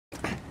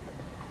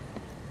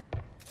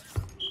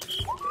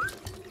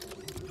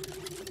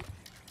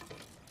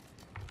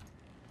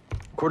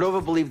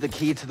Cordova believed the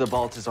key to the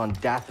vault is on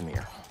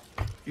Dathomir.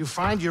 You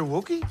find your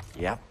Wookiee?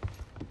 Yep.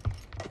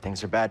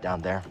 Things are bad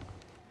down there.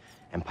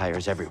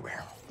 Empires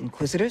everywhere.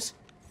 Inquisitors?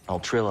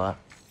 Trilla,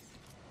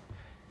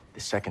 the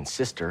Second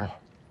Sister,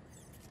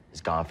 is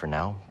gone for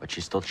now, but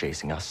she's still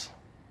chasing us.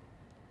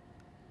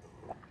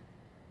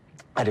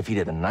 I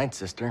defeated the Ninth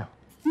Sister.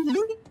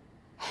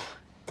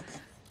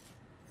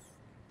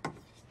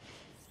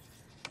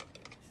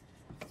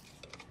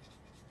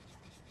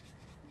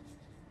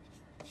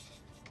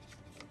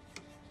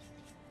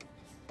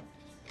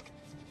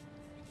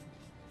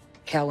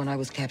 Cal, when I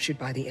was captured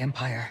by the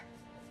Empire,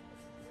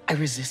 I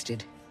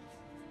resisted.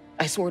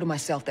 I swore to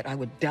myself that I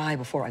would die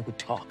before I would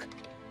talk.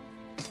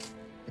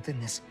 But then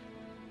this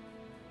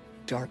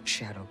dark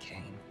shadow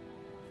came.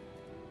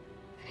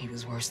 And he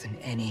was worse than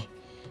any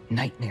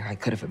nightmare I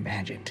could have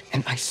imagined.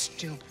 And I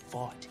still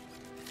fought.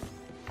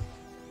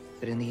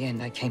 But in the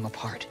end, I came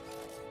apart.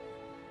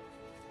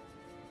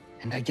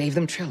 And I gave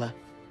them Trilla.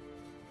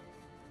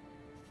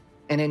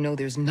 And I know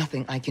there's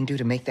nothing I can do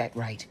to make that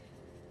right.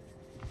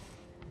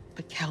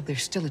 But Cal,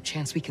 there's still a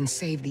chance we can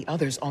save the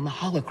others on the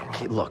holocron.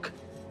 Hey, look.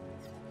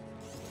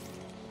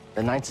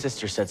 The Ninth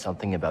Sister said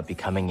something about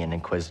becoming an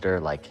Inquisitor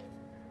like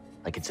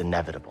it's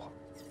inevitable.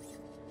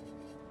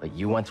 But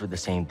you went through the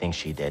same thing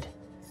she did,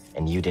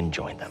 and you didn't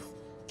join them.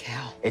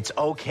 Cal. It's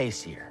okay,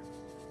 Cere.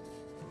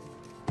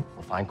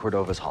 We'll find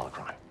Cordova's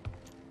holocron.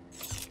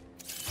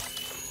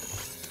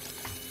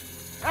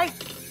 Hey!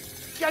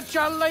 Get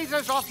your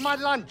lasers off my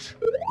lunch!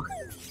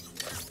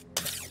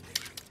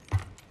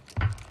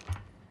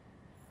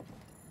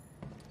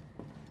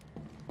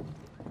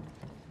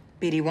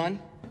 BD1,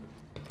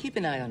 keep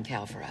an eye on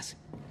Cal for us.